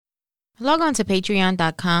Log on to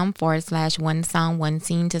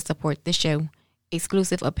patreon.com/onesound1scene to support the show.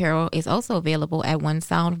 Exclusive apparel is also available at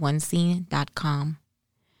onesoundonescene.com.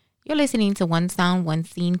 You're listening to One Sound, One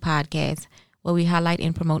Scene podcast, where we highlight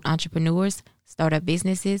and promote entrepreneurs, startup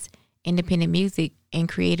businesses, independent music, and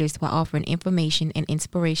creators while offering information and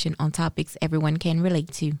inspiration on topics everyone can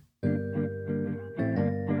relate to.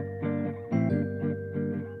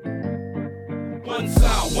 One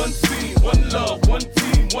sound, one scene, one love, one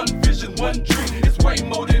team, one vision, one dream. It's way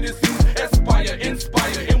more than it seems. Aspire,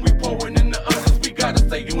 inspire, and we pouring in the others. We gotta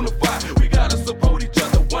stay unified. We gotta support each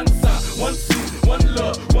other. One sound, one scene, one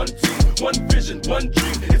love, one team, one vision, one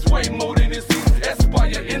dream. It's way more than it seems.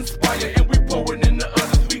 Aspire, inspire, and we pouring in the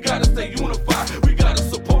others. We gotta stay unified. We gotta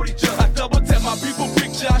support each other. I double tap my people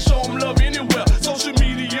picture. I show them love anywhere. Social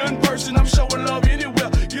media in person. I'm showing love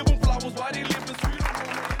anywhere. Give them flowers while they living sweet.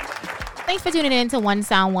 Thanks for tuning in to One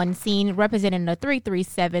Sound, One Scene, representing the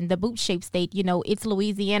 337, the boot-shaped state. You know, it's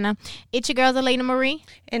Louisiana. It's your girls, Elena Marie.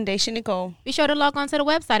 And Daisha Nicole. Be sure to log on to the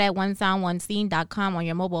website at onesoundonescene.com on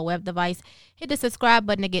your mobile web device. Hit the subscribe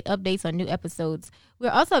button to get updates on new episodes.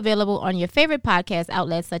 We're also available on your favorite podcast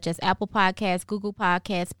outlets such as Apple Podcasts, Google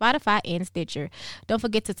Podcasts, Spotify, and Stitcher. Don't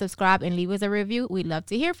forget to subscribe and leave us a review. We'd love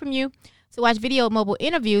to hear from you. To watch video mobile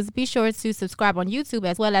interviews, be sure to subscribe on YouTube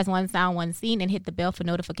as well as One Sound, One Scene, and hit the bell for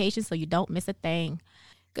notifications so you don't miss a thing.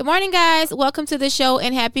 Good morning, guys. Welcome to the show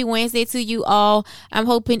and happy Wednesday to you all. I'm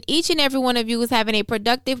hoping each and every one of you is having a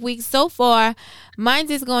productive week so far.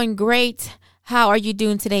 Mine's is going great. How are you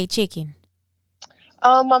doing today, Chicken?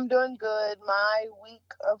 I'm doing good. My week,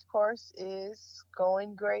 of course, is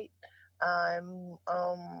going great. I'm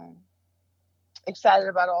excited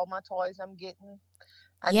about all my toys I'm getting.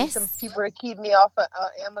 I need some people to keep me off of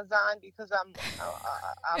Amazon because I'm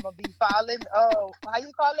gonna be filing. Oh, how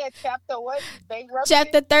you call that chapter? What bankruptcy?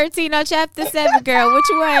 Chapter 13 or chapter 7, girl? Which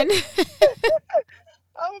one?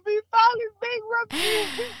 I'm gonna be filing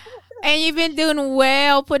bankruptcy. And you've been doing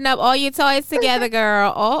well, putting up all your toys together,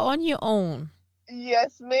 girl, all on your own.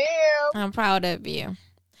 Yes, ma'am. I'm proud of you.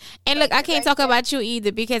 And look, I can't talk about you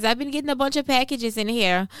either because I've been getting a bunch of packages in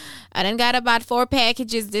here. I done got about 4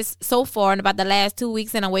 packages this so far in about the last 2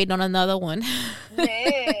 weeks, and I'm waiting on another one.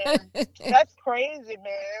 Man, that's crazy,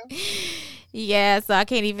 man. Yeah, so I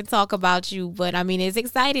can't even talk about you, but I mean, it's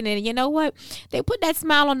exciting. And you know what? They put that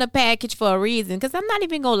smile on the package for a reason because I'm not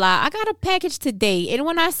even going to lie. I got a package today, and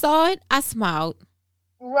when I saw it, I smiled.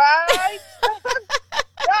 Right?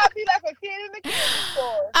 Y'all be like a kid in the candy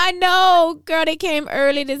store. I know, girl. They came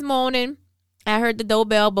early this morning. I heard the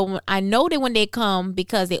doorbell, but I know that when they come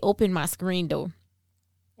because they opened my screen door.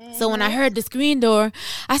 Mm-hmm. So when I heard the screen door,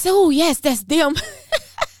 I said, "Oh yes, that's them."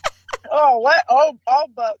 Oh, what? Oh,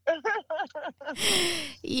 but.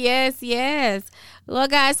 Yes. Well,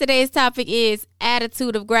 guys, today's topic is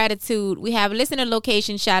attitude of gratitude. We have listener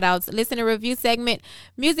location shout outs, listener review segment,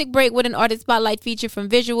 music break with an artist spotlight feature from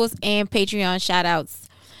visuals, and Patreon shout outs.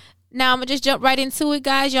 Now, I'm going to just jump right into it,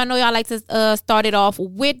 guys. Y'all know y'all like to start it off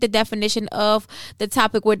with the definition of the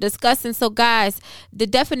topic we're discussing. So, guys, the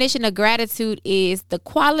definition of gratitude is the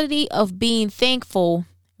quality of being thankful,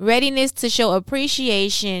 readiness to show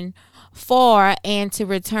appreciation for and to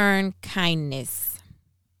return kindness.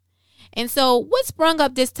 And so what sprung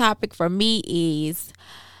up this topic for me is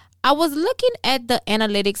I was looking at the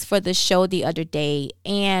analytics for the show the other day,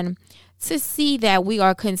 and to see that we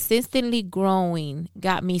are consistently growing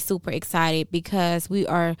got me super excited because we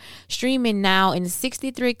are streaming now in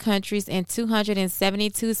 63 countries and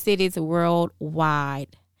 272 cities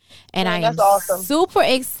worldwide. And I am awesome. Super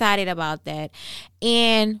excited about that.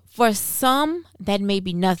 And for some, that may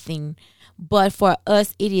be nothing. But for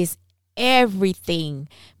us, it is everything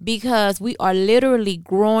because we are literally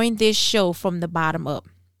growing this show from the bottom up.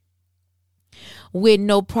 With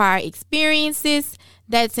no prior experiences,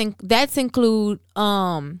 that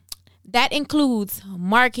includes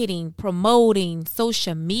marketing, promoting,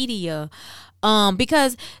 social media.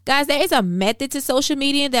 Because guys, there is a method to social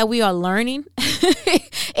media that we are learning.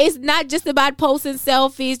 It's not just about posting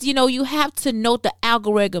selfies. You know, you have to know the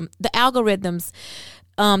algorithms,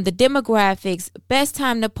 the demographics, best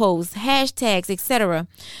time to post, hashtags, etc.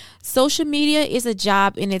 Social media is a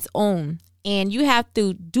job in its own. And you have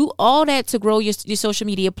to do all that to grow your social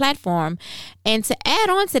media platform. And to add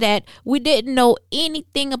on to that, we didn't know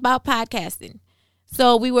anything about podcasting.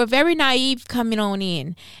 So we were very naive coming on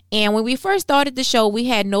in. And when we first started the show, we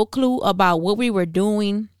had no clue about what we were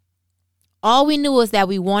doing. All we knew was that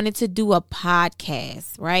we wanted to do a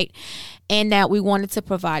podcast, right? And that we wanted to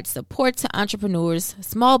provide support to entrepreneurs,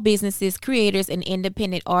 small businesses, creators, and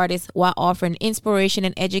independent artists while offering inspiration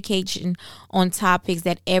and education on topics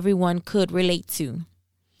that everyone could relate to.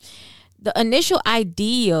 the initial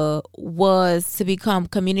idea was to become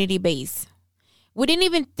community based. We didn't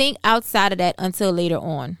even think outside of that until later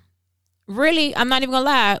on. Really, I'm not even gonna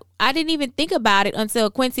lie. I didn't even think about it until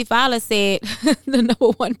Quincy Fowler said the number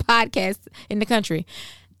one podcast in the country.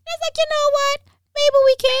 It's like, you know what? Maybe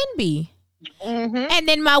we can be. Mm-hmm. And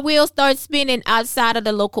then my wheels start spinning outside of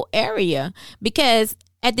the local area, because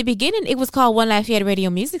at the beginning it was called One Lafayette Radio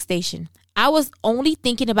Music Station. I was only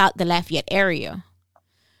thinking about the Lafayette area.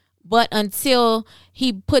 But until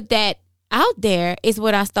he put that out there is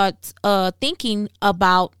when I start thinking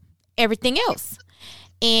about everything else.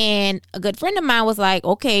 And a good friend of mine was like,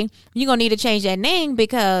 okay, you're going to need to change that name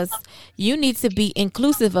because you need to be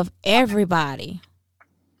inclusive of everybody.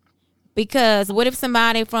 Because what if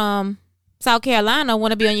somebody from South Carolina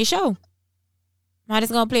want to be on your show? I'm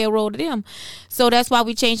just going to play a role to them. So that's why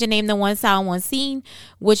we changed the name to One Sound, One Scene,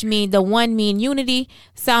 which means the one mean unity,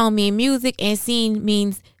 sound mean music, and scene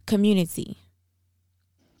means community.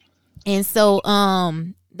 And so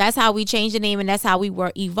that's how we changed the name, and that's how we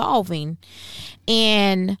were evolving.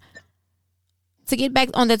 And to get back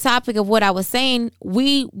on the topic of what I was saying,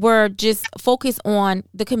 we were just focused on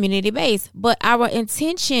the community base, but our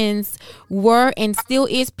intentions were and still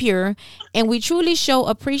is pure, and we truly show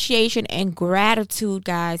appreciation and gratitude,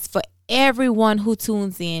 guys, for everyone who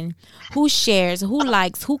tunes in, who shares, who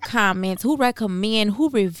likes, who comments, who recommend, who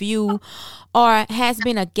review, or has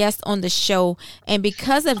been a guest on the show. And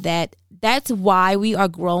because of that, that's why we are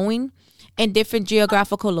growing in different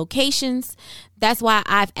geographical locations. That's why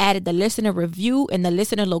I've added the listener review and the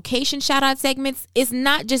listener location shout out segments. It's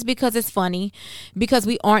not just because it's funny, because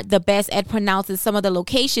we aren't the best at pronouncing some of the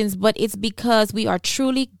locations, but it's because we are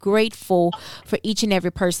truly grateful for each and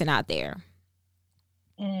every person out there.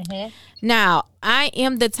 Mm-hmm. Now, I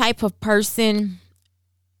am the type of person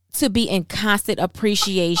to be in constant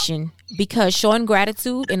appreciation, because showing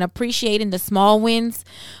gratitude and appreciating the small wins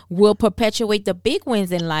will perpetuate the big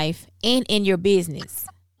wins in life and in your business.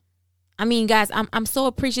 I mean, guys, I'm so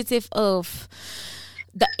appreciative of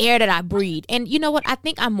the air that I breathe. And you know what? I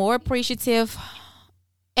think I'm more appreciative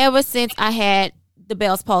ever since I had the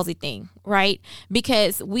Bell's palsy thing, right?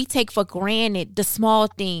 Because we take for granted the small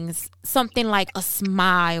things, something like a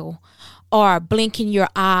smile or blinking your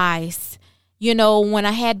eyes. You know, when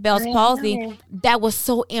I had Bell's palsy, that was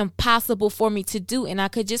so impossible for me to do. And I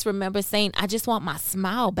could just remember saying, I just want my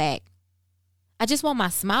smile back. I just want my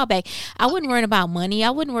smile back. I wasn't worried about money.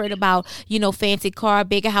 I wasn't worried about, you know, fancy car,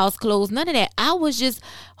 bigger house, clothes, none of that. I was just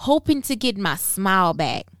hoping to get my smile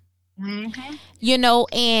back. Mm-hmm. You know,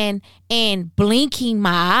 and blinking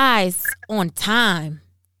my eyes on time.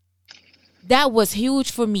 That was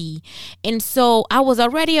huge for me. And so I was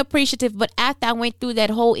already appreciative, but after I went through that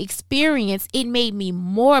whole experience, it made me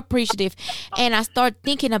more appreciative. And I started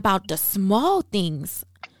thinking about the small things.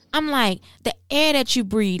 I'm like, the air that you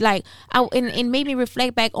breathe, like, it made me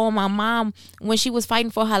reflect back on my mom when she was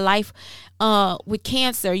fighting for her life with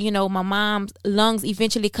cancer. You know, my mom's lungs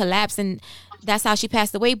eventually collapsed, and that's how she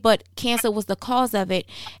passed away. But cancer was the cause of it.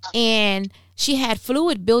 And she had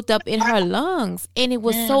fluid built up in her lungs, and it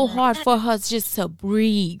was so hard for her just to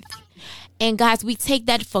breathe. And guys, we take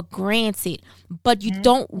that for granted, but you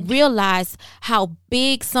don't realize how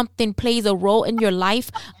big something plays a role in your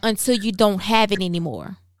life until you don't have it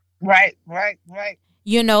anymore. Right.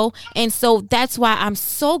 You know, and so that's why I'm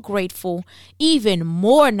so grateful even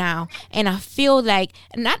more now. And I feel like,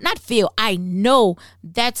 I know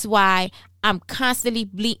that's why I'm constantly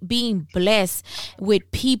being blessed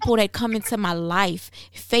with people that come into my life,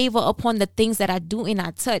 favor upon the things that I do and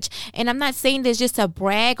I touch. And I'm not saying this just to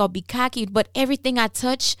brag or be cocky, but everything I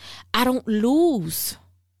touch, I don't lose.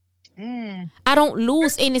 I don't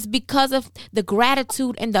lose, and it's because of the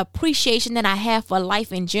gratitude and the appreciation that I have for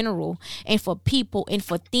life in general, and for people and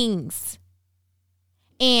for things.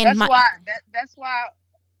 And that's why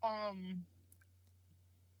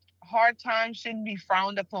hard times shouldn't be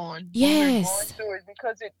frowned upon. Yes, going through it,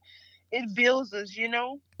 because it builds us, you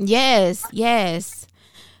know. Yes.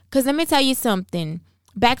 Because let me tell you something.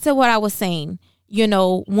 Back to what I was saying. You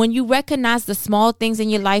know, when you recognize the small things in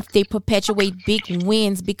your life, they perpetuate big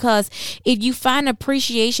wins, because if you find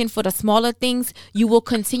appreciation for the smaller things, you will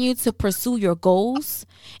continue to pursue your goals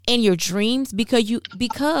and your dreams, because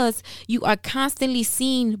you are constantly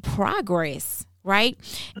seeing progress, right?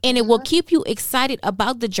 And it will keep you excited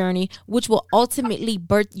about the journey, which will ultimately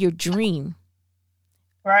birth your dream.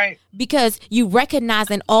 Right. Because you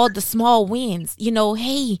recognizing all the small wins. You know,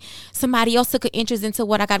 hey, somebody else took an interest into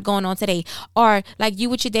what I got going on today. Or like you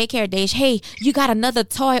with your daycare days, hey, you got another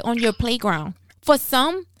toy on your playground. For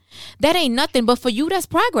some, that ain't nothing, but for you, that's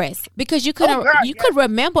progress. Because you could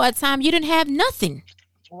remember a time you didn't have nothing.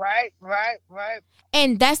 Right, right, right.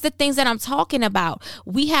 And that's the things that I'm talking about.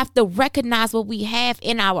 We have to recognize what we have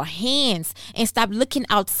in our hands and stop looking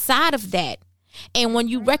outside of that. And when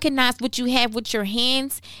you recognize what you have with your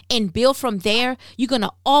hands and build from there, you're going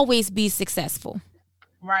to always be successful.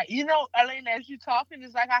 Right. You know, Elena, as you're talking,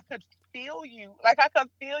 it's like I could feel you. Like I could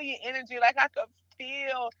feel your energy. Like I could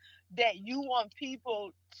feel that you want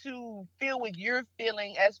people to feel what you're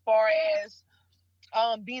feeling as far as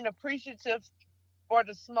being appreciative for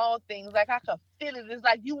the small things. Like I could feel it. It's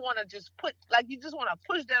like you want to just you just want to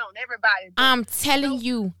push that on everybody. But, I'm telling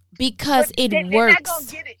you, because it works. They're not going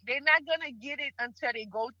to get it. They're not going to get it until they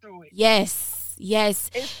go through it. Yes. Yes.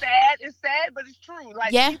 It's sad, but it's true.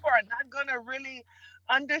 Like people are not going to really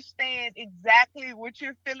understand exactly what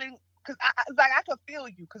you're feeling. Because it's like I could feel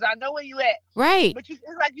you because I know where you at. Right. But it's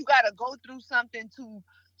like you got to go through something to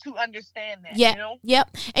understand that. Yeah. You know?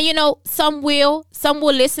 Yep. And you know, some will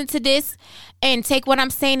listen to this and take what I'm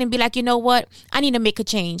saying and be like, you know what? I need to make a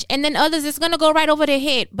change. And then others, it's going to go right over their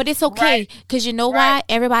head. But it's okay. Because you know why?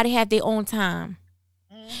 Everybody had their own time.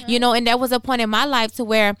 Mm-hmm. You know, and there was a point in my life to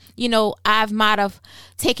where, you know, I might have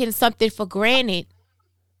taken something for granted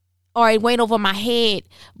or it went over my head.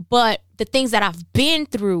 But the things that I've been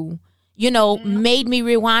through, you know, made me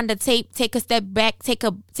rewind the tape, take a step back, take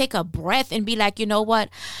a breath and be like, you know what?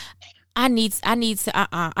 I need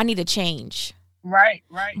a change. Right.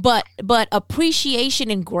 But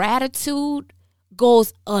appreciation and gratitude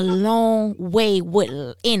goes a long way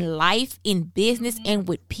in life, in business, and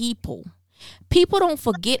with people. People don't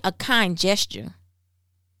forget a kind gesture.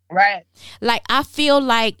 Right. Like I feel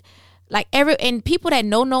like and people that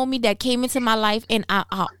know me that came into my life, and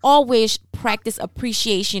I always practice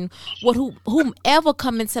appreciation with whomever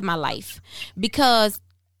come into my life, because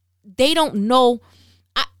they don't know.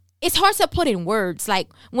 It's hard to put in words. Like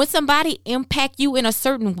when somebody impact you in a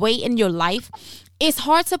certain way in your life, it's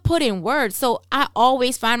hard to put in words. So I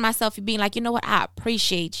always find myself being like, you know what? I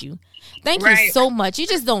appreciate you. Thank you so much. You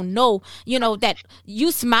just don't know, you know, that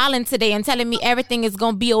you smiling today and telling me everything is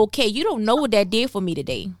going to be okay. You don't know what that did for me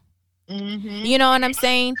today. Mm-hmm. You know what I'm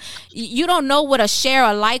saying? You don't know what a share,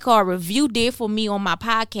 a like, or a review did for me on my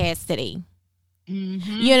podcast today.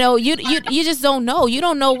 Mm-hmm. You know, you just don't know. You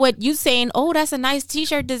don't know what you saying. Oh, that's a nice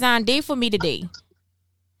t-shirt design did for me today.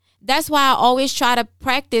 That's why I always try to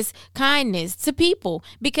practice kindness to people,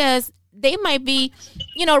 because they might be,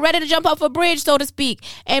 you know, ready to jump off a bridge, so to speak.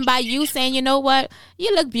 And by you saying, you know what,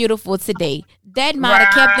 you look beautiful today, that might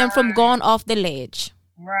have kept them from going off the ledge.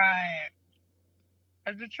 Right.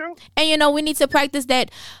 Is it true? And you know, we need to practice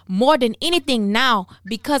that more than anything now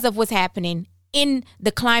because of what's happening in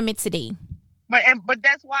the climate today. But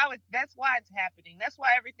that's why it's happening. That's why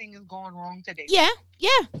everything is going wrong today. Yeah.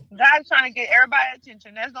 God's trying to get everybody's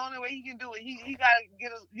attention. That's the only way He can do it.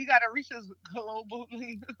 He gotta reach us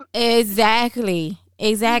globally. Exactly.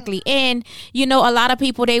 And you know, a lot of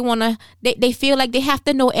people, they feel like they have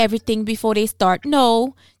to know everything before they start.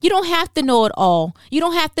 No, you don't have to know it all. You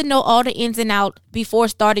don't have to know all the ins and outs before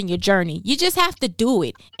starting your journey. You just have to do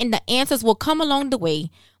it, and the answers will come along the way.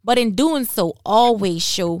 But in doing so, always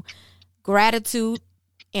show gratitude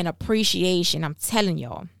and appreciation. I'm telling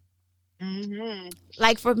y'all. Mm-hmm.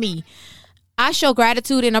 Like for me, I show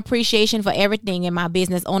gratitude and appreciation for everything in my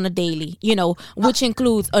business on a daily, you know, which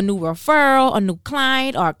includes a new referral, a new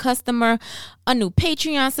client or a customer, a new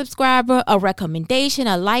Patreon subscriber, a recommendation,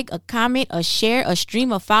 a like, a comment, a share, a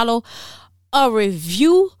stream, a follow, a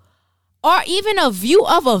review, or even a view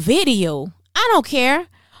of a video. I don't care.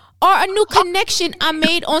 Or a new connection I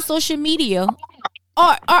made on social media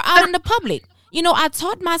or out in the public. You know, I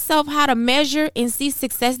taught myself how to measure and see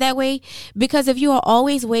success that way, because if you are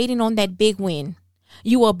always waiting on that big win,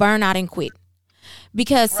 you will burn out and quit.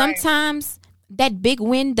 Because sometimes that big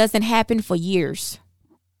win doesn't happen for years.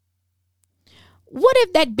 What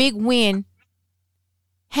if that big win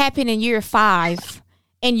happened in year 5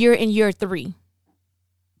 and you're in year 3?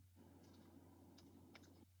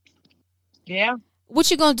 Yeah. What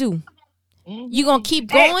you gonna do? Mm-hmm. You gonna keep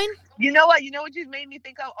going? You know what? You made me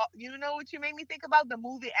think of? You know what you made me think about? The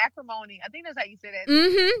movie Acrimony. I think that's how you say that.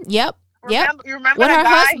 Mm-hmm. Yep. You remember with her guy?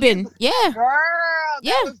 husband? Yeah. Girl,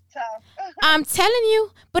 that was tough. I'm telling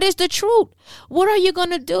you, but it's the truth. What are you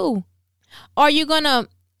gonna do? Are you gonna,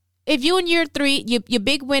 if you in year 3, your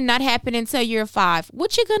big win not happen until year 5?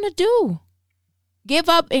 What you gonna do? Give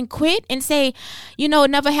up and quit and say, you know,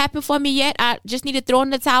 it never happened for me yet. I just need to throw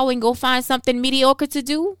in the towel and go find something mediocre to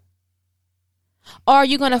do? Or are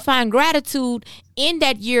you going to find gratitude in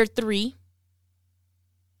that year 3?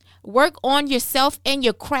 Work on yourself and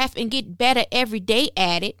your craft and get better every day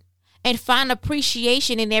at it, and find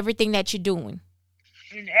appreciation in everything that you're doing.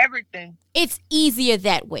 In everything. It's easier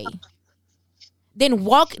that way. Then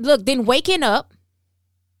waking up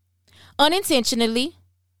unintentionally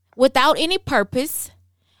without any purpose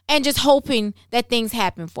and just hoping that things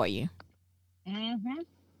happen for you. Mm-hmm.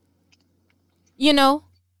 You know,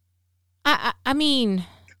 I mean,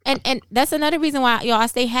 and that's another reason why y'all I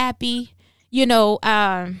stay happy. You know,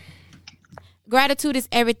 gratitude is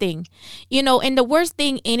everything. You know, and the worst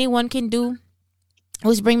thing anyone can do,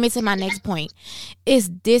 which brings me to my next point, is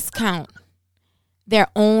discount their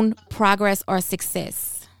own progress or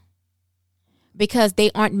success because they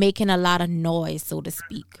aren't making a lot of noise, so to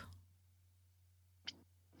speak.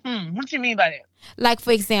 What do you mean by that? Like,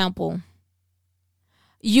 for example,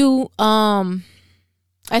 you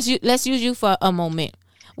let's use you for a moment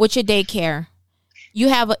with your daycare. You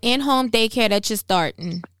have an in-home daycare that you're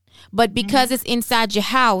starting, but because it's inside your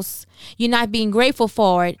house, you're not being grateful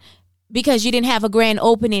for it because you didn't have a grand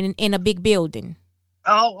opening in a big building.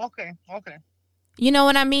 Oh, okay. You know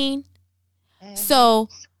what I mean? So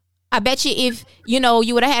I bet you if,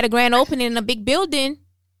 you would have had a grand opening in a big building,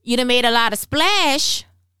 you'd have made a lot of splash,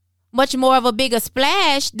 much more of a bigger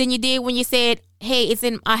splash than you did when you said, hey,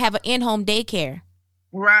 I have an in-home daycare.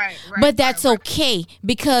 Right. But that's okay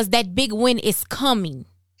because that big win is coming.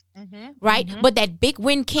 Right? But that big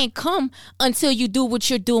win can't come until you do what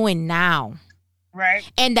you're doing now. Right.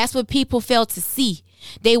 And that's what people fail to see.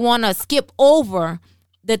 They want to skip over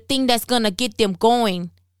the thing that's going to get them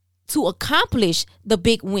going to accomplish the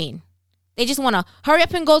big win. They just want to hurry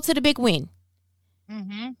up and go to the big win.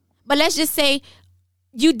 But let's just say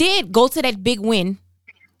you did go to that big win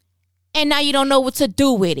and now you don't know what to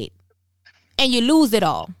do with it. And you lose it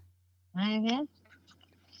all. And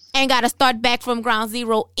got to start back from ground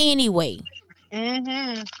zero anyway.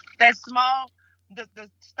 That small, the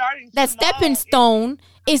starting that small stepping stone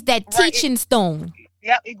is that teaching stone.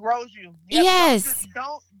 Yep, it grows you. Yep, yes.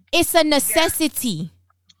 Don't it's a necessity.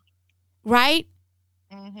 Right?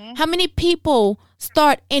 How many people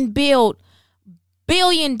start and build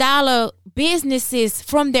billion-dollar businesses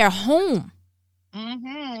from their home?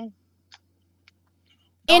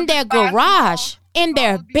 In their garage, in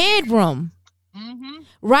their bedroom.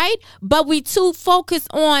 Right? But we too focused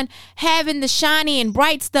on having the shiny and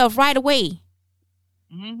bright stuff right away.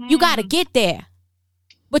 You got to get there.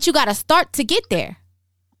 But you got to start to get there.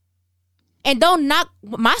 And don't knock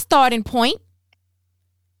my starting point.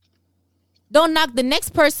 Don't knock the next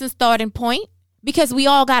person's starting point because we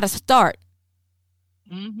all got to start.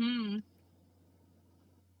 You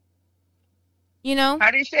know?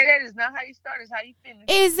 How they say that is not how you start, it's how you finish.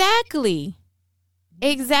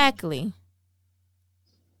 Exactly.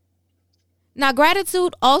 Now,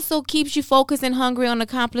 gratitude also keeps you focused and hungry on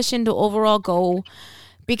accomplishing the overall goal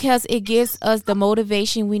because it gives us the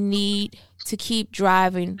motivation we need to keep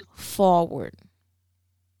driving forward.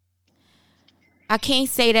 I can't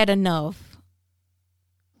say that enough.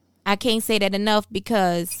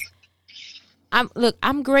 Because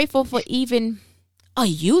I'm grateful for even a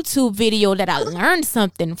YouTube video that I learned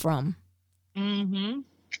something from. And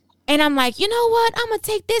I'm like, you know what? I'm going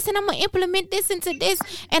to take this and I'm going to implement this into this.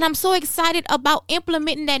 And I'm so excited about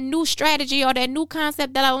implementing that new strategy or that new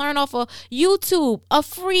concept that I learned off of YouTube, a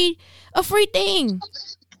free thing.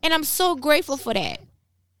 And I'm so grateful for that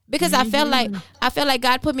because I felt like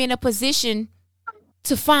God put me in a position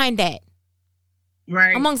to find that.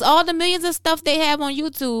 Right. Amongst all the millions of stuff they have on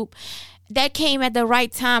YouTube, that came at the right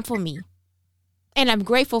time for me. And I'm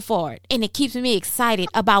grateful for it. And it keeps me excited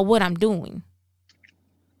about what I'm doing.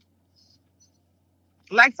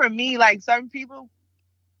 Like for me, like certain people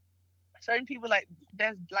like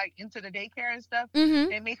that's like into the daycare and stuff,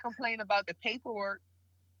 they may complain about the paperwork.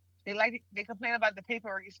 They complain about the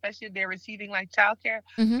paperwork, especially if they're receiving like childcare.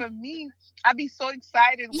 For me, I'd be so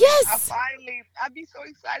excited when I'd be so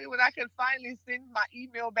excited when I could finally send my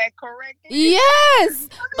email back correctly. Yes.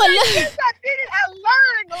 But yes, I did it. I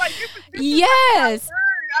learned. Like this yes.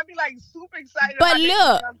 I'd be like super excited. But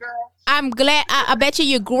look, I'm glad. I bet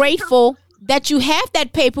you're grateful that you have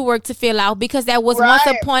that paperwork to fill out because that was once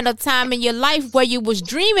a point of time in your life where you was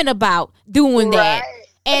dreaming about doing that.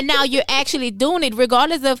 And now you're actually doing it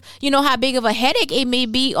regardless of, how big of a headache it may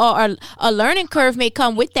be or a learning curve may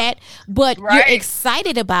come with that. But you're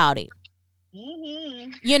excited about it.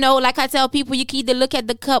 Like I tell people, you can either look at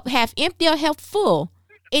the cup half empty or half full.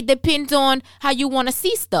 It depends on how you want to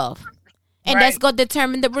see stuff. And that's going to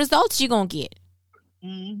determine the results you're going to get.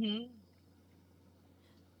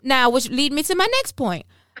 Now, which lead me to my next point.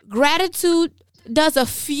 Gratitude does a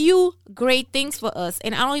few great things for us.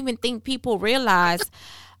 And I don't even think people realize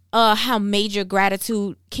how major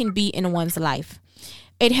gratitude can be in one's life.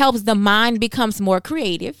 It helps the mind becomes more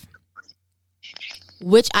creative.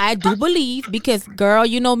 which I do believe because, girl,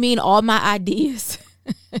 you know me and all my ideas.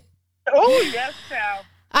 Oh, yes, child.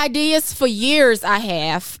 Ideas for years I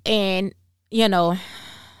have, and you know,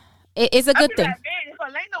 it's a good thing. Like, man, if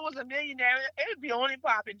Elena was a millionaire, it'd be only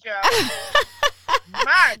popping, child.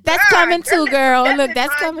 My That's God, coming too, girl. Look,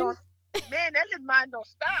 that's mine coming. Man, that little mind don't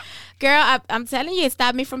stop. Girl, I'm telling you, it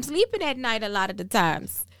stopped me from sleeping at night a lot of the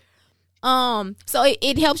times. So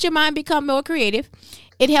it helps your mind become more creative.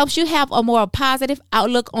 It helps you have a more positive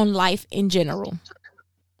outlook on life in general.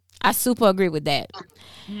 I super agree with that.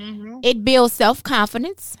 Mm-hmm. It builds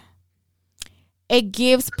self-confidence. It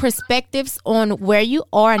gives perspectives on where you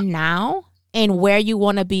are now and where you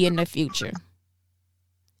want to be in the future,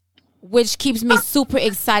 which keeps me super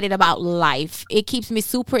excited about life. It keeps me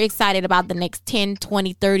super excited about the next 10,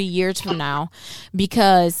 20, 30 years from now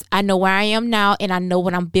because I know where I am now and I know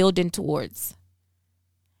what I'm building towards.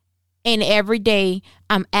 And every day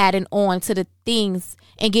I'm adding on to the things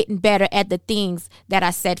and getting better at the things that I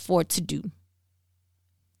set forth to do.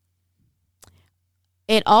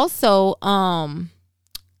 It also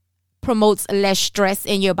promotes less stress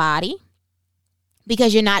in your body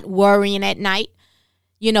because you're not worrying at night.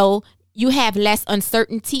 You know, you have less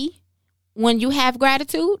uncertainty when you have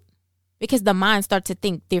gratitude because the mind starts to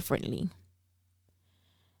think differently.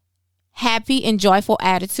 Happy and joyful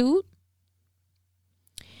attitude.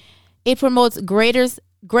 It promotes greater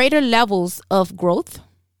levels of growth,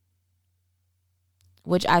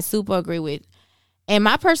 which I super agree with. And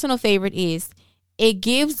my personal favorite is it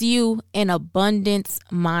gives you an abundance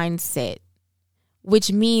mindset,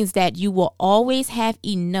 which means that you will always have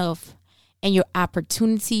enough and your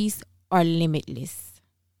opportunities are limitless.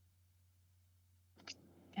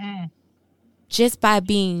 Just by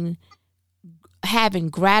having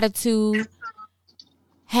gratitude,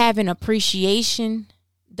 having appreciation,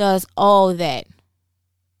 does all that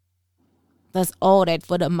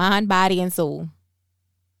for the mind, body, and soul.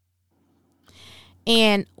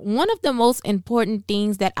 And one of the most important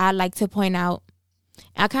things that I like to point out,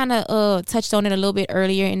 I kind of touched on it a little bit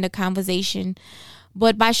earlier in the conversation,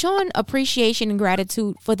 but by showing appreciation and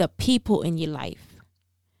gratitude for the people in your life.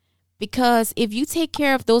 Because if you take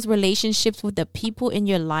care of those relationships with the people in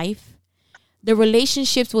your life, the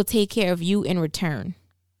relationships will take care of you in return.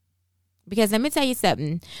 Because let me tell you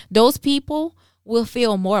something, those people will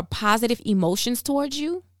feel more positive emotions towards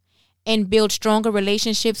you and build stronger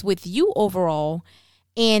relationships with you overall.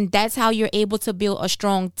 And that's how you're able to build a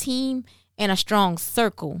strong team and a strong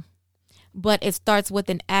circle. But it starts with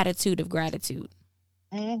an attitude of gratitude.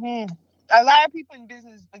 Mm-hmm. A lot of people in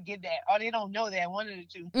business forget that, or they don't know that, one of the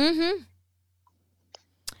two. Mm-hmm.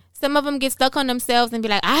 Some of them get stuck on themselves and be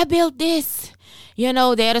like, I built this. You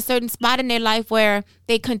know, they're at a certain spot in their life where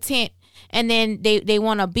they content. And then they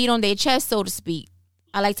want to beat on their chest, so to speak.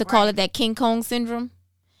 I like to call it that King Kong syndrome.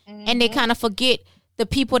 Mm-hmm. And they kind of forget the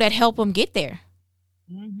people that help them get there.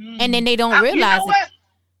 Mm-hmm. And then they don't realize you know it.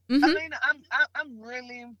 Mm-hmm. I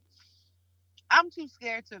mean, I'm too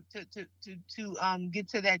scared to get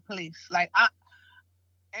to that place. Like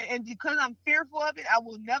and because I'm fearful of it, I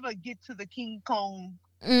will never get to the King Kong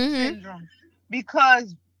syndrome.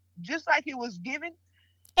 Because just like it was given,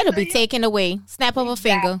 it'll be taken away. Snap of a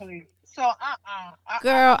finger. So,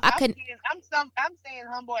 girl, I'm staying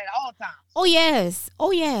humble at all times. Oh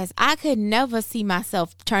yes. I could never see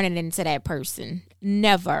myself turning into that person.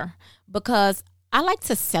 Never, because I like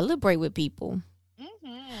to celebrate with people,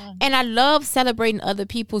 and I love celebrating other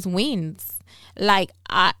people's wins. Like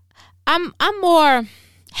I'm more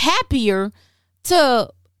happier to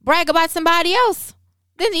brag about somebody else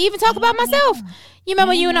than to even talk about myself. You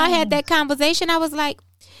remember you and I had that conversation? I was like,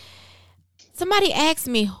 somebody asked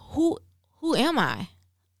me, who am I?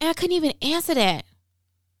 And I couldn't even answer that.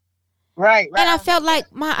 Right. And I felt like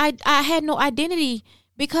I had no identity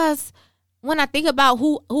because when I think about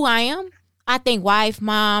who I am, I think wife,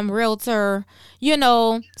 mom, realtor,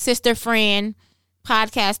 sister, friend,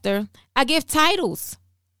 podcaster. I give titles.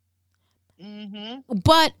 Mm-hmm.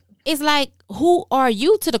 But it's like, who are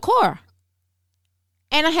you to the core?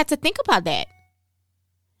 And I had to think about that.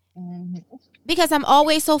 Mm-hmm. Because I'm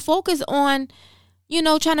always so focused on,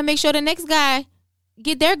 trying to make sure the next guy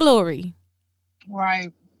get their glory.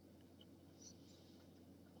 Right.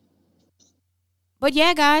 But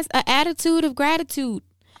yeah, guys, an attitude of gratitude.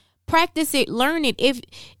 Practice it, learn it.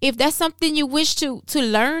 If that's something you wish to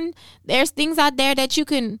learn, there's things out there that you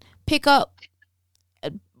can pick up,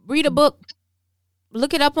 read a book,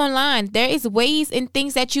 look it up online. There is ways and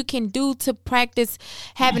things that you can do to practice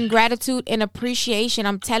having gratitude and appreciation.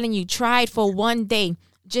 I'm telling you, try it for one day.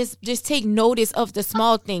 Just take notice of the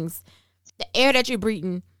small things. The air that you're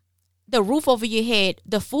breathing, the roof over your head,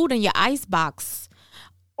 the food in your icebox,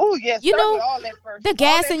 Oh, yes. You Start know, with all that first. the All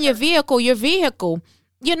gas that in your first. vehicle.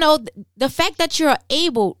 You know, the fact that you are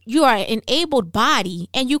an enabled body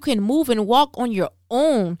and you can move and walk on your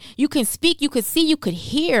own. You can speak, you could see, you could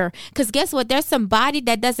hear. Because guess what? There's somebody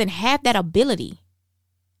that doesn't have that ability.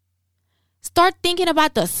 Start thinking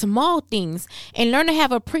about the small things and learn to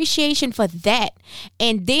have appreciation for that.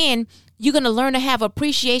 And then you're going to learn to have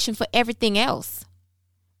appreciation for everything else.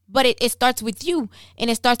 But it starts with you, and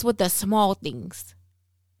it starts with the small things.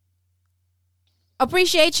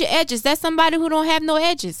 Appreciate your edges. That's somebody who don't have no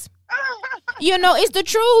edges. You know, it's the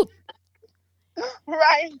truth.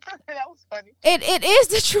 Right. That was funny. It is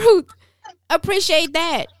the truth. Appreciate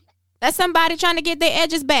that. That's somebody trying to get their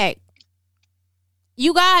edges back.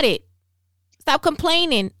 You got it. Stop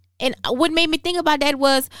complaining. And what made me think about that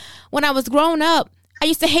was when I was growing up, I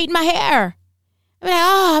used to hate my hair. I'm like,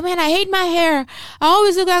 oh man, I hate my hair. I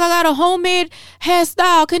always look like I got a homemade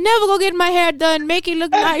hairstyle. Could never go get my hair done, make it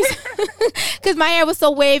look nice. Because my hair was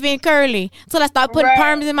so wavy and curly. So I started putting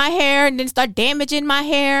perms in my hair and then start damaging my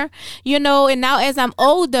hair. You know, and now as I'm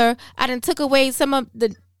older, I done took away some of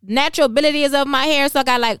the natural abilities of my hair. So I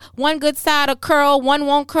got like one good side of curl, one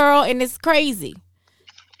won't curl, and it's crazy.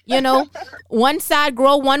 You know, one side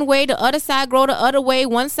grow one way, the other side grow the other way,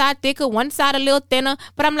 one side thicker, one side a little thinner.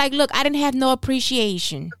 But I'm like, look, I didn't have no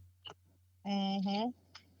appreciation. Mm-hmm.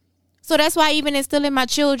 So that's why I even instill in my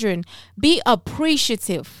children, be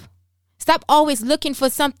appreciative. Stop always looking for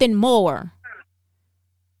something more.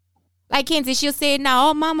 Like Kenzie, she'll say now,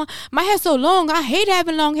 oh, mama, my hair's so long. I hate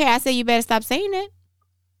having long hair. I say, you better stop saying it.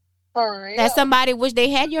 For real. That somebody wish they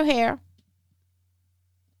had your hair.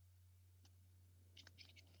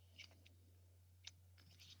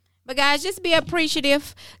 But guys, just be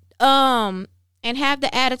appreciative and have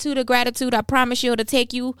the attitude of gratitude. I promise you it'll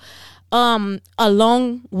take you a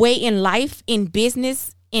long way in life, in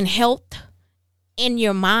business, in health, in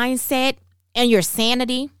your mindset, and your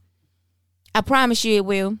sanity. I promise you it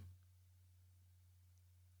will.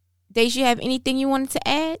 Daisy, you have anything you wanted to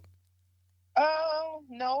add?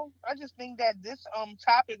 No. I just think that this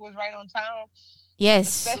topic was right on time.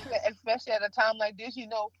 Yes. Especially at a time like this. You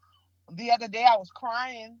know, the other day I was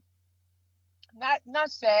crying. Not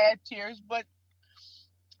sad tears, but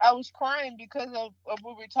I was crying because of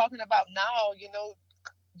what we're talking about now. You know,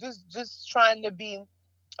 just trying to be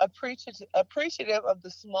appreciative of the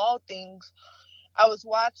small things. I was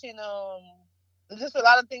watching just a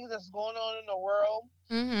lot of things that's going on in the world.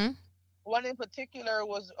 Mm-hmm. One in particular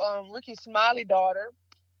was Ricky Smiley's daughter.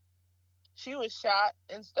 She was shot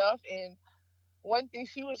and stuff, and one thing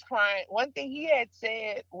she was crying. One thing he had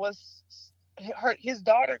said was his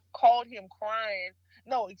daughter called him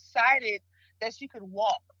excited that she could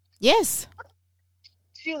walk. Yes.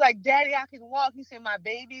 She was like, Daddy, I can walk. He said my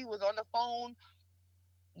baby was on the phone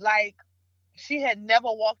like she had never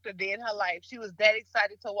walked a day in her life. She was that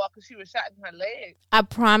excited to walk because she was shot in her leg. I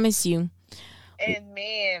promise you. And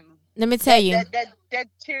man, let me tell you, that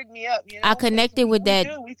teared me up. You know, I connected with that.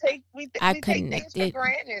 We take things for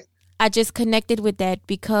granted. I just connected with that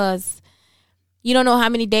because you don't know how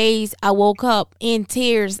many days I woke up in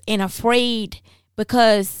tears and afraid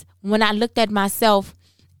because when I looked at myself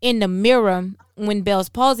in the mirror when Bell's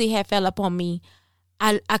palsy had fell upon me,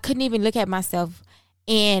 I couldn't even look at myself,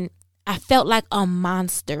 and I felt like a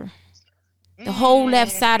monster. The whole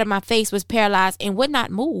left side of my face was paralyzed and would not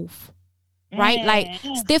move, right? Like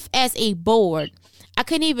stiff as a board. I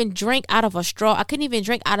couldn't even drink out of a straw. I couldn't even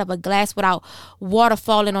drink out of a glass without water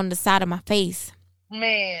falling on the side of my face.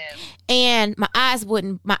 Man. And my eye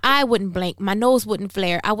wouldn't blink. My nose wouldn't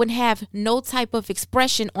flare. I wouldn't have no type of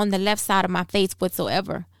expression on the left side of my face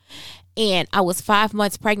whatsoever. And I was 5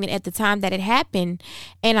 months pregnant at the time that it happened.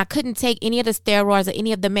 And I couldn't take any of the steroids or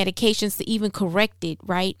any of the medications to even correct it,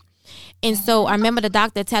 right? And so I remember the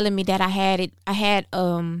doctor telling me that I had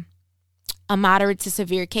a moderate to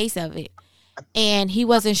severe case of it. And he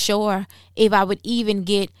wasn't sure if I would even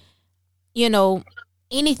get,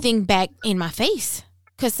 anything back in my face.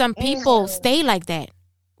 Because some people stay like that,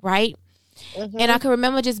 right? Mm-hmm. And I can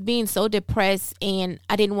remember just being so depressed and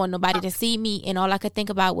I didn't want nobody to see me. And all I could think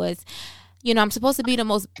about was, this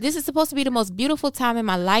is supposed to be the most beautiful time in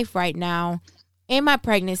my life right now, in my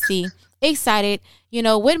pregnancy, excited,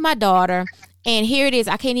 with my daughter. And here it is.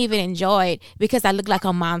 I can't even enjoy it because I look like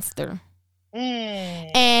a monster.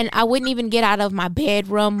 And I wouldn't even get out of my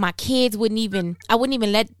bedroom. My kids I wouldn't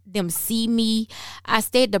even let them see me. I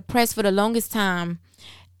stayed depressed for the longest time.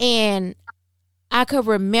 And I could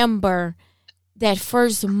remember that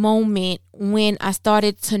first moment when I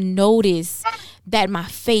started to notice that my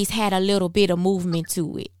face had a little bit of movement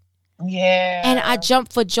to it. Yeah. And I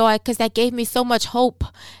jumped for joy because that gave me so much hope.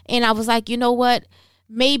 And I was like, you know what?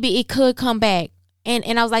 maybe it could come back.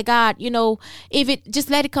 And I was like, God, if it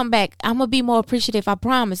just let it come back, I'm gonna be more appreciative. I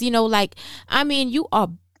promise. Like, I mean, you are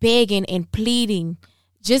begging and pleading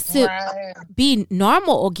just to be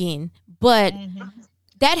normal again, but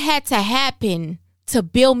that had to happen to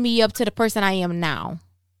build me up to the person I am now.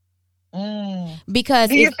 Because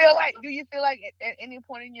do you feel like at any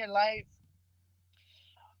point in your life,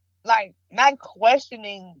 like, not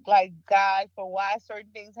questioning like God for why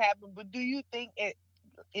certain things happen, but do you think it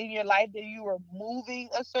in your life that you were moving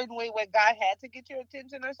a certain way where God had to get your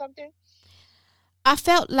attention or something? I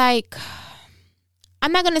felt like,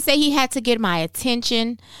 I'm not gonna say he had to get my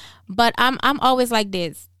attention, but I'm always like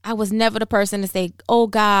this. I was never the person to say, oh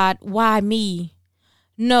God, why me?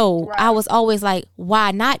 No, right. I was always like,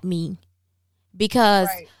 why not me? Because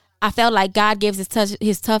I felt like God gives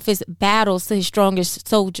his toughest battles to his strongest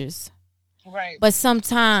soldiers. Right. But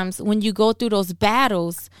sometimes when you go through those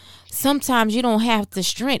battles, sometimes you don't have the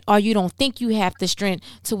strength, or you don't think you have the strength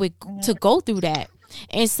to go through that.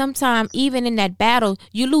 And sometimes even in that battle,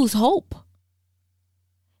 you lose hope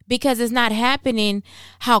because it's not happening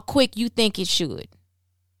how quick you think it should.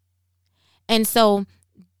 And so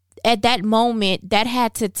at that moment, that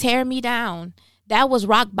had to tear me down. That was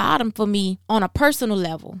rock bottom for me on a personal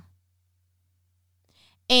level.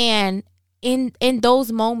 And in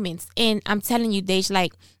those moments, and I'm telling you, Dej,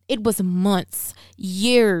 like, it was months,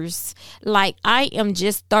 years. Like, I am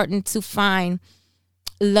just starting to find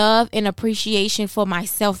love and appreciation for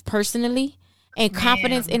myself personally and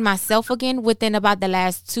confidence in myself again within about the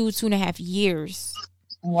last 2.5 years.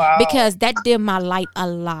 Wow. Because that dimmed my light a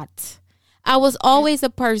lot. I was always a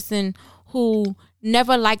person who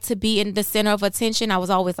never liked to be in the center of attention. I was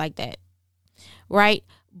always like that. Right?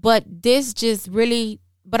 But this just really,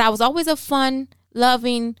 but I was always a fun,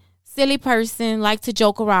 loving, silly person, like to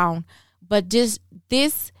joke around. But just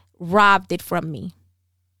this robbed it from me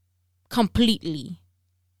completely.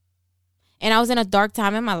 And I was in a dark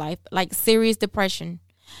time in my life, like serious depression.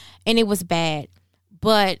 And it was bad.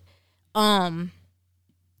 But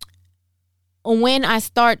when I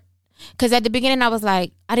start, because at the beginning I was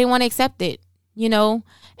like, I didn't want to accept it,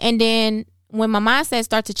 And then when my mindset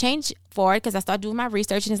started to change for it, because I started doing my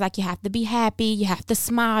research, and it's like, you have to be happy, you have to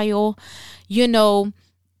smile, you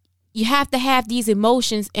have to have these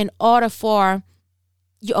emotions in order for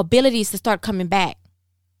your abilities to start coming back.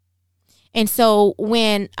 And so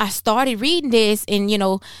when I started reading this and,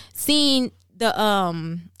 seeing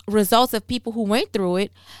the results of people who went through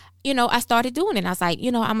it, I started doing it. I was like,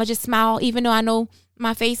 I'm going to just smile, even though I know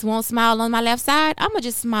my face won't smile on my left side. I'm going to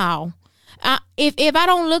just smile. If I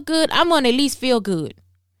don't look good, I'm going to at least feel good.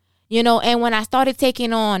 And when I started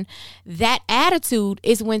taking on that attitude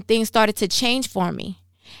is when things started to change for me.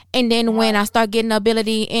 And then when I start getting the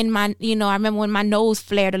ability in my, I remember when my nose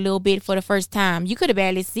flared a little bit for the first time. You could have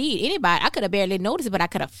barely see it. Anybody, I could have barely noticed it, but I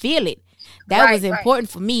could have feel it. That was important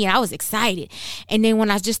for me, and I was excited. And then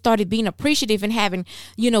when I just started being appreciative and having,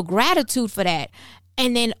 gratitude for that,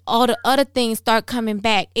 and then all the other things start coming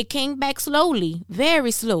back. It came back slowly,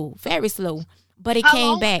 very slow, but it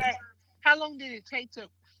came back. How long did it take to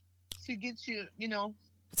get you,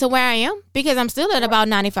 to where I am? Because I'm still at about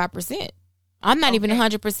 95%. I'm not even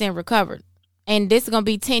 100% recovered. And this is going to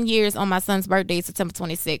be 10 years on my son's birthday, September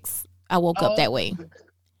 26th. I woke up that way.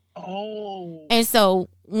 Oh. And so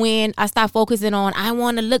when I start focusing on, I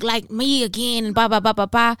want to look like me again, and blah, blah, blah, blah,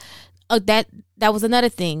 blah, that was another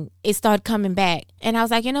thing. It started coming back. And I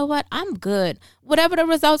was like, you know what? I'm good. Whatever the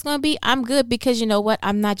result's going to be, I'm good, because you know what?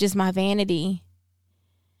 I'm not just my vanity.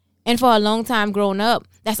 And for a long time growing up,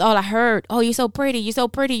 that's all I heard. Oh, you're so pretty. You're so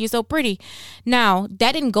pretty. You're so pretty. Now,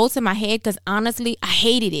 that didn't go to my head because honestly, I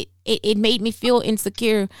hated it. It made me feel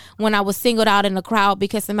insecure when I was singled out in the crowd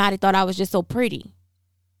because somebody thought I was just so pretty.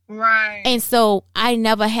 Right. And so I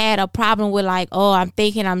never had a problem with like, oh, I'm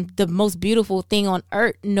thinking I'm the most beautiful thing on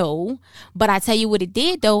earth. No. But I tell you what it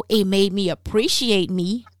did, though. It made me appreciate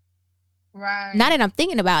me. Right. Not that I'm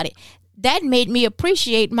thinking about it. That made me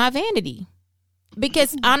appreciate my vanity.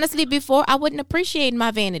 Because honestly, before, I wouldn't appreciate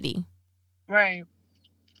my vanity. Right.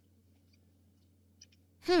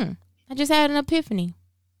 I just had an epiphany.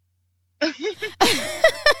 But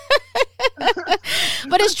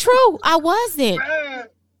it's true. I wasn't.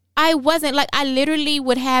 Like, I literally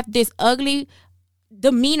would have this ugly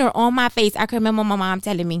demeanor on my face. I can remember my mom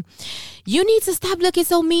telling me, you need to stop looking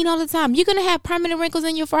so mean all the time. You're going to have permanent wrinkles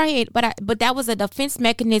in your forehead. But that was a defense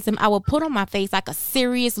mechanism I would put on my face, like a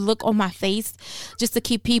serious look on my face, just to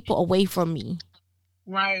keep people away from me.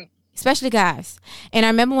 Right. Especially guys. And I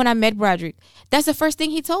remember when I met Broderick, that's the first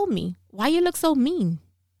thing he told me. Why you look so mean?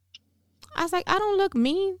 I was like, I don't look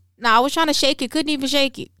mean. No, I was trying to shake it. Couldn't even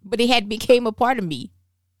shake it. But it had became a part of me.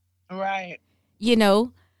 Right. you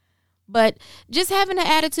know. But just having an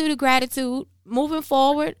attitude of gratitude, moving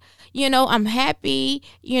forward, I'm happy,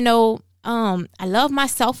 I love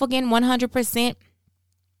myself again 100%.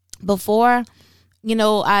 Before,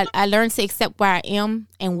 I learned to accept where I am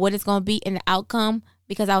and what it's going to be in the outcome,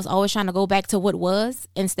 because I was always trying to go back to what was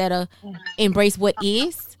instead of embrace what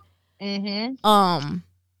is. Mm-hmm.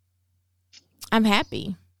 I'm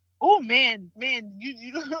happy. Oh man,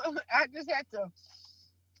 you I just had to.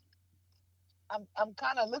 I'm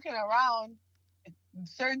kind of looking around,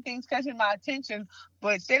 certain things catching my attention.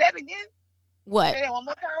 But say that again. What? Say that one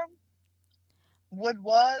more time. What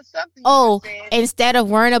was something? Oh, instead of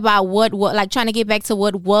worrying about what like trying to get back to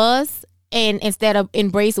what was, and instead of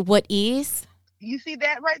embrace what is. You see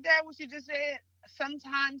that right there? What you just said.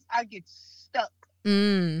 Sometimes I get stuck.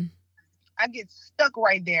 I get stuck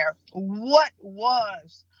right there. What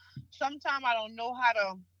was? Sometimes I don't know how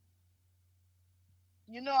to.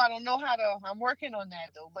 I don't know how to. I'm working on that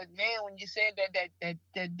though. But man, when you said that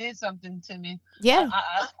did something to me. Yeah.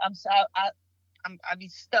 I be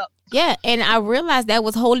stuck. Yeah, and I realized that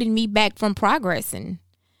was holding me back from progressing.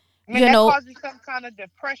 That caused me some kind of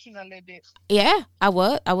depression a little bit. Yeah, I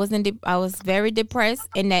was. I was very depressed,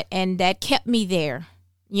 and that kept me there.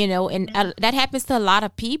 And that happens to a lot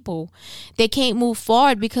of people. They can't move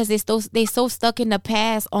forward because they so stuck in the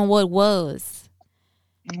past on what was.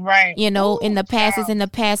 Right. In the past is in the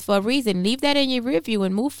past for a reason. Leave that in your rearview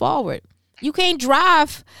and move forward. You can't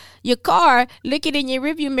drive your car looking in your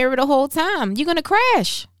rearview mirror the whole time. You're gonna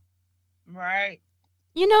crash. Right.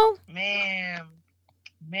 Man.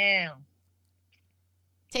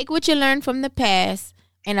 Take what you learned from the past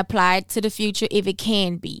and apply it to the future if it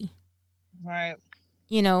can be. Right.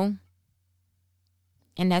 And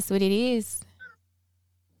that's what it is.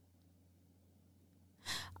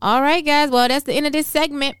 All right, guys. Well, that's the end of this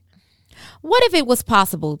segment. What if it was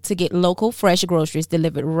possible to get local, fresh groceries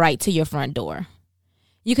delivered right to your front door?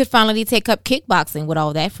 You could finally take up kickboxing with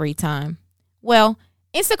all that free time. Well,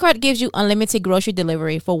 Instacart gives you unlimited grocery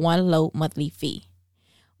delivery for one low monthly fee.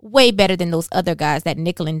 Way better than those other guys that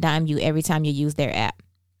nickel and dime you every time you use their app.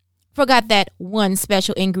 Forgot that one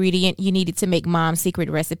special ingredient you needed to make mom's secret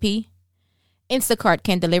recipe? Instacart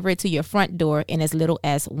can deliver it to your front door in as little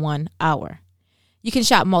as 1 hour. You can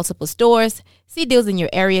shop multiple stores, see deals in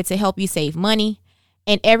your area to help you save money,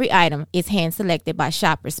 and every item is hand-selected by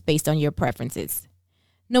shoppers based on your preferences.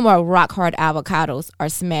 No more rock-hard avocados or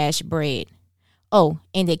smashed bread. Oh,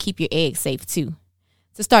 and they keep your eggs safe too.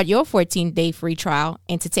 To start your 14-day free trial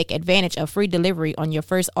and to take advantage of free delivery on your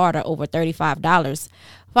first order over $35,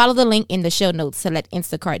 follow the link in the show notes to let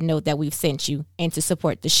Instacart know that we've sent you and to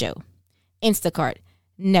support the show. Instacart,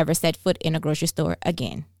 never set foot in a grocery store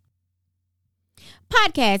again.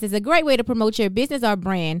 Podcast is a great way to promote your business or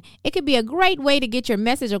brand. It could be a great way to get your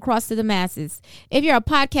message across to the masses. If you're a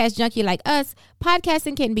podcast junkie like us,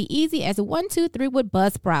 podcasting can be easy as 1, 2, 3 with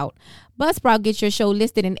Buzzsprout. Buzzsprout gets your show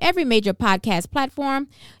listed in every major podcast platform.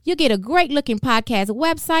 You get a great looking podcast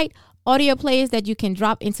website, audio players that you can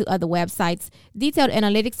drop into other websites, detailed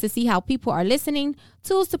analytics to see how people are listening,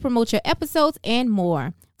 tools to promote your episodes, and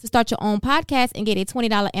more. To start your own podcast and get a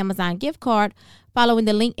 $20 Amazon gift card, following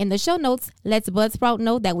the link in the show notes lets Buzzsprout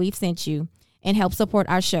know that we've sent you and help support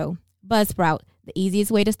our show. Buzzsprout, the easiest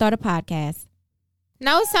way to start a podcast.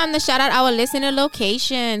 Now it's time to shout out our listener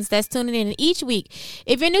locations that's tuning in each week.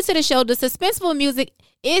 If you're new to the show, the suspenseful music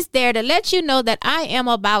is there to let you know that I am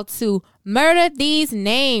about to murder these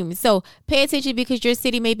names. So pay attention because your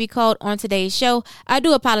city may be called on today's show. I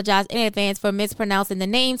do apologize in advance for mispronouncing the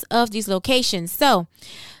names of these locations. So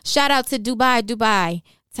shout out to Dubai,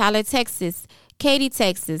 Tyler, Texas, Katy,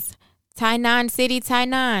 Texas, Tainan City,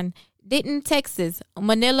 Tainan, Denton, Texas,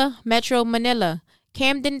 Manila, Metro Manila,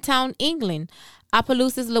 Camden Town, England,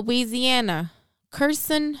 Opelousas, Louisiana,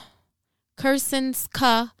 Kursanska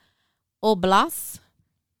Oblast,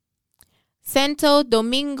 Santo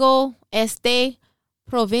Domingo Este,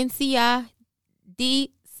 Provincia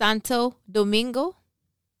de Santo Domingo,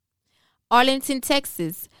 Arlington,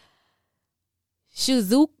 Texas,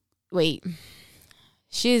 Shizuoka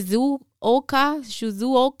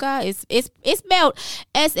is it's spelled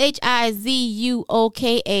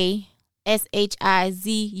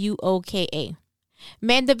Shizuoka.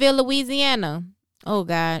 Mandeville, Louisiana. Oh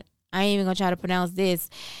God, I ain't even gonna try to pronounce this.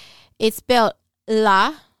 It's spelled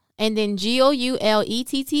La and then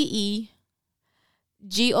GOULETTE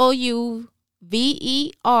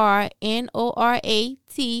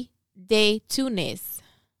GOUVERNORAT de Tunis.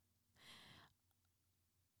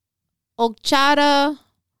 Ochada,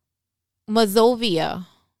 Mazovia,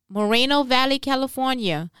 Moreno Valley,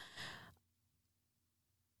 California.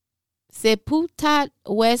 Seputat,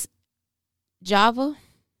 West Java,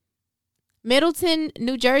 Middleton,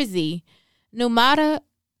 New Jersey, Numata,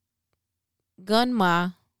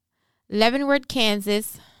 Gunma, Leavenworth,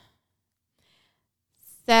 Kansas,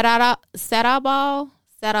 Sarabal,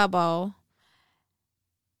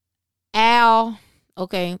 Al,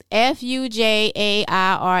 okay,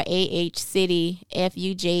 Fujairah City,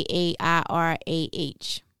 Fujairah.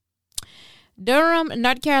 Durham,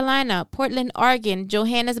 North Carolina, Portland, Oregon,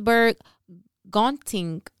 Johannesburg,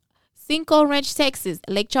 Gonting, Cinco Ranch, Texas,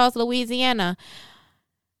 Lake Charles, Louisiana,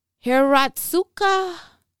 Hiratsuka,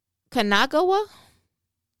 Kanagawa,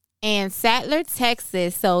 and Sattler,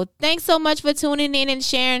 Texas. So thanks so much for tuning in and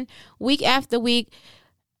sharing week after week.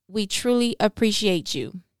 We truly appreciate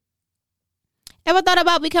you. Ever thought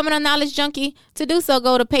about becoming a knowledge junkie? To do so,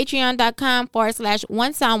 go to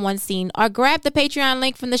patreon.com/onesound1scene or grab the Patreon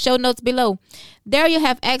link from the show notes below. There you'll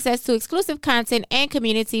have access to exclusive content and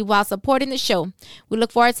community while supporting the show. We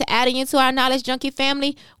look forward to adding you to our knowledge junkie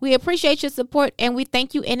family. We appreciate your support and we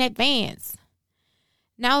thank you in advance.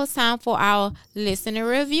 Now it's time for our listener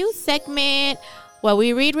review segment, where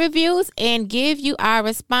we read reviews and give you our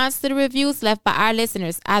response to the reviews left by our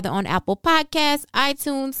listeners, either on Apple Podcasts,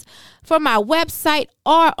 iTunes, from our website,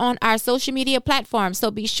 or on our social media platforms.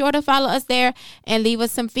 So be sure to follow us there and leave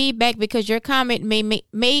us some feedback, because your comment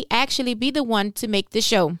may actually be the one to make the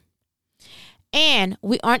show. And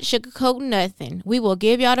we aren't sugarcoating nothing. We will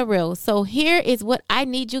give y'all the real. So here is what I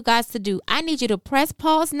need you guys to do. I need you to press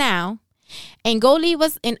pause now and go leave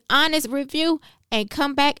us an honest review and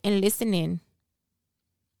come back and listen in.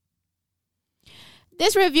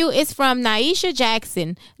 This review is from Naisha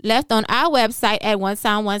Jackson, left on our website at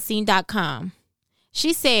onesound1scene.com.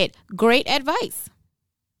 She said, great advice.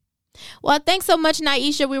 Well, thanks so much,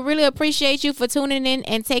 Naisha. We really appreciate you for tuning in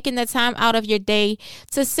and taking the time out of your day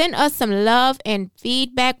to send us some love and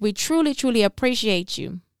feedback. We truly, truly appreciate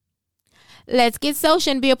you. Let's get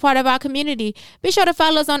social and be a part of our community. Be sure to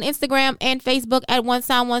follow us on Instagram and Facebook at One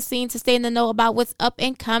Sound One Scene to stay in the know about what's up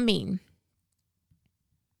and coming.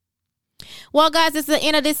 Well, guys, it's the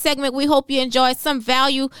end of this segment. We hope you enjoyed some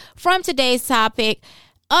value from today's topic.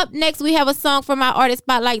 Up next, we have a song from our artist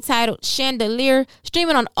spotlight titled Chandelier,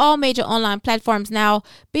 streaming on all major online platforms now.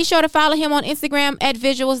 Be sure to follow him on Instagram at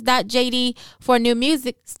visuals.jd for new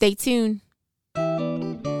music. Stay tuned.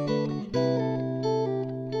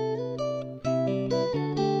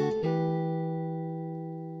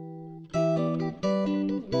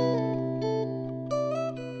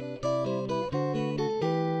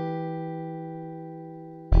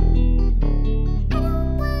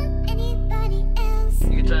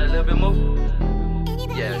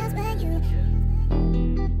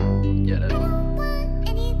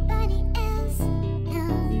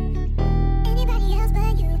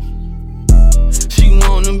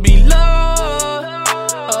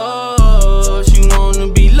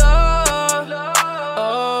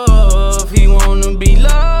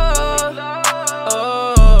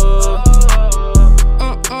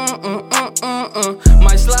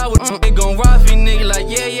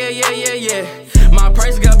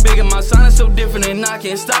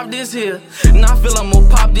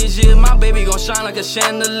 Like a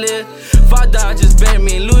chandelier. If I die, just bury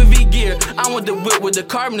me in Louis V gear. I want the whip with the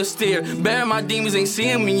carbon to steer. Bury my demons, ain't seen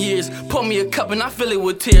them in years. Pour me a cup and I fill it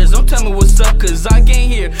with tears. Don't tell me what's up, cause I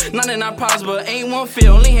can't hear. None of our problems, but ain't one fear.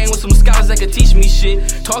 Only hang with some scholars that can teach me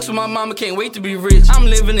shit. Talks with my mama, can't wait to be rich. I'm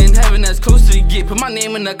living in heaven that's close to the get. Put my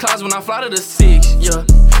name in the clouds when I fly to the 6, yeah.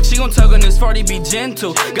 She gon' tug on this farty, be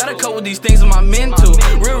gentle. Gotta cope with these things in my mental.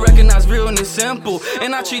 Real recognize real and it's simple.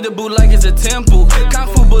 And I treat the boo like it's a temple. Kung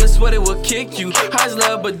fu bullets swear they will kick you. Highs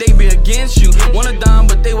love, but they be against you. Wanna dime,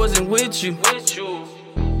 but they wasn't with you. I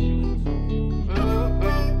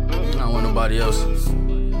don't want nobody else.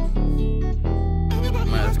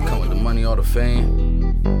 Might have to come with the money or the fame.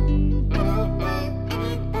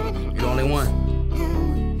 You the only one.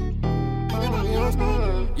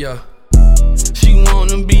 Yeah. She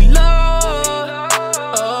wanna be loved.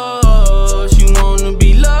 Oh, she wanna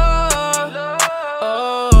be loved.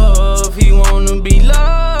 Oh, he wanna be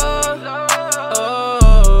loved.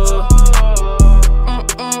 Oh,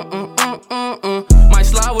 might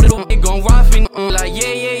slide with it gon' ride me like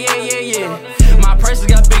yeah. My purses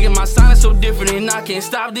got big and my sign is so different and I can't can't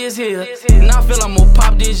stop this here. And I feel I'm gonna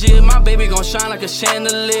pop this year. My baby gon' shine like a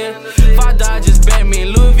chandelier. If I die, just bet me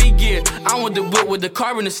in Louis V gear. I want the whip with the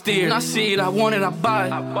carbon to steer. And I see it, I want it, I buy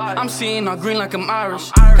it. I'm seeing all green like I'm Irish.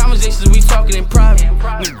 Conversations we talking in private.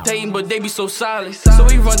 Niggas dating, but they be so silent. So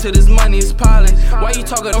we run to this money, it's piling. Why you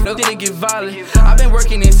talking, don't didn't get violent? I've been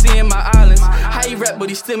working and seeing my islands. How he rap, but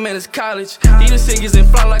he still managed college. He the singers and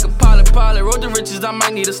fly like a pilot. Road to riches, I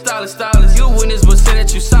might need a stylist. You witness, but say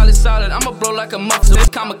that you solid. I'ma blow like a muffin, it's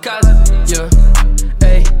kamikaze. Yeah,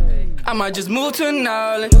 hey, I might just move to an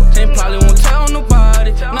island and probably won't tell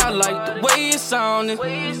nobody. Not like the way it sounded.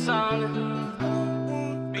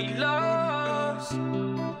 Be lost.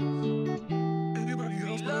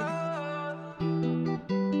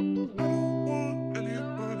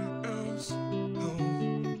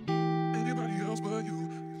 Anybody else but you?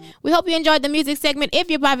 We hope you enjoyed the music segment.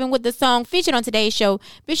 If you're vibing with the song featured on today's show,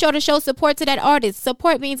 be sure to show support to that artist.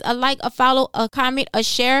 Support means a like, a follow, a comment, a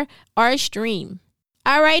share, or a stream.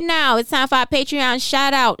 All right, now it's time for our Patreon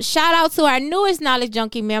shout out. Shout out to our newest Knowledge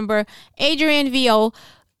Junkie member, Adrian VO,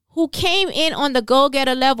 who came in on the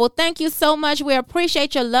go-getter level. Thank you so much. We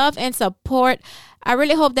appreciate your love and support. I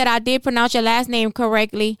really hope that I did pronounce your last name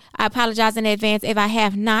correctly. I apologize in advance if I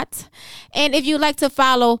have not. And if you'd like to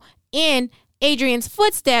follow in Adrian's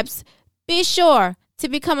footsteps, be sure to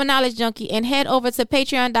become a Knowledge Junkie and head over to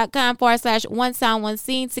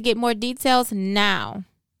patreon.com/onesound1scene to get more details now.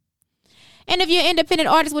 And if you're an independent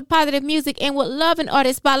artist with positive music and would love an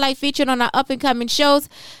artist spotlight featured on our up-and-coming shows,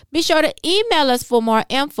 be sure to email us for more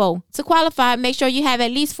info. To qualify, make sure you have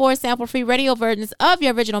at least 4 sample-free radio versions of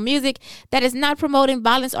your original music that is not promoting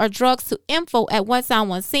violence or drugs to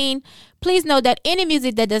info@onesound1scene. Please note that any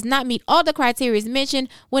music that does not meet all the criteria mentioned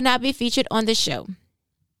will not be featured on the show.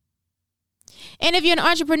 And if you're an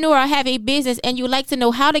entrepreneur or have a business and you'd like to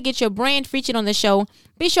know how to get your brand featured on the show,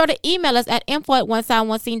 be sure to email us at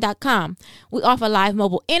info@onesound1scene.com. We offer live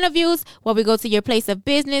mobile interviews where we go to your place of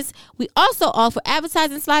business. We also offer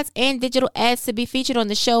advertising slots and digital ads to be featured on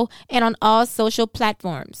the show and on all social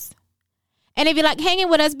platforms. And if you like hanging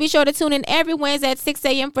with us, be sure to tune in every Wednesday at 6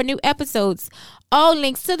 a.m. for new episodes. All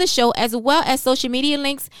links to the show, as well as social media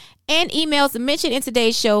links and emails mentioned in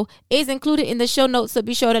today's show, is included in the show notes, so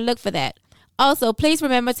be sure to look for that. Also, please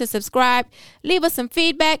remember to subscribe, leave us some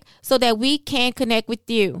feedback so that we can connect with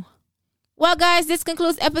you. Well, guys, this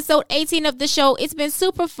concludes episode 18 of the show. It's been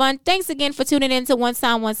super fun. Thanks again for tuning in to One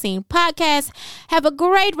Sound, One Scene podcast. Have a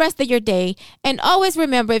great rest of your day. And always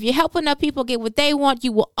remember, if you're helping other people get what they want,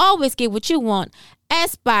 you will always get what you want.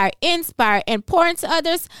 Aspire, inspire, and pour into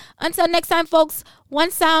others. Until next time, folks,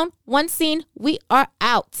 One Sound, One Scene, we are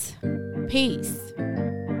out. Peace.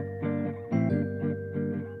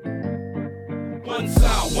 One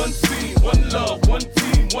sound, one scene, one love, one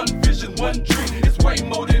team, one vision, one dream. It's way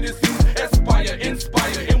more than it seems. Aspire,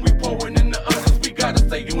 inspire, and we pouring in the others. We gotta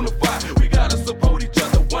stay unified. We gotta support each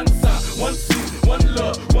other. One sound, one scene, one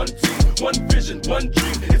love, one team, one vision, one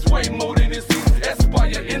dream. It's way more than it seems.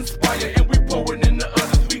 Aspire, inspire, and we pouring in the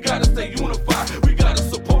others. We gotta stay unified. We gotta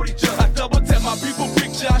support each other. I double tap my people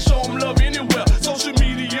picture. I show them love anywhere. Social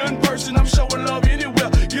media in person. I'm showing love anywhere.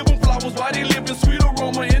 Give them flowers while they live in sweet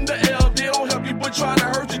aroma in the air. But trying to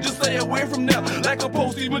hurt you, just stay away from them. Like a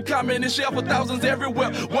post, even comment and share for thousands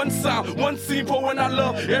everywhere. One sound, one scene, pouring our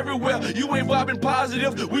love everywhere. You ain't vibing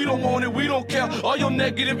positive, we don't want it, we don't care. All your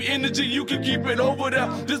negative energy, you can keep it over there.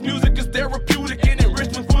 This music is therapeutic and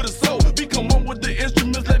enrichment for the soul. Become one with the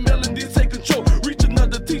instruments, let melodies take control. Reach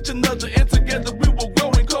another, teach another, and together we will go.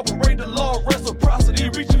 Incorporate the law of reciprocity,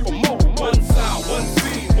 reaching for more. One sound, one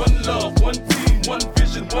scene, one love, one team, one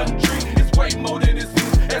vision, one dream. It's way more than it seems.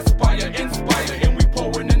 Aspire, inspire, and we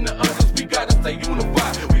pouring in the others. We gotta stay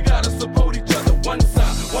unified. We gotta support each other. One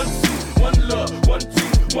sound, one scene, one love, one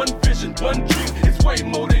team, one vision, one dream. It's way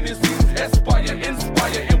more than it seems. Aspire,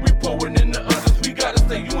 inspire, and we pouring in the others. We gotta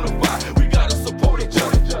stay unified. We gotta support each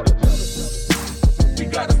other. We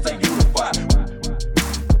gotta stay unified.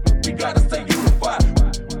 We gotta stay unified.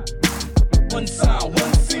 One sound,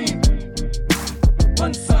 one scene.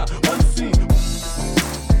 One sound, one scene.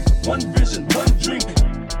 One vision, one dream.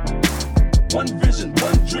 One vision,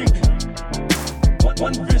 one dream.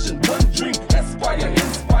 One vision, one dream. Aspire.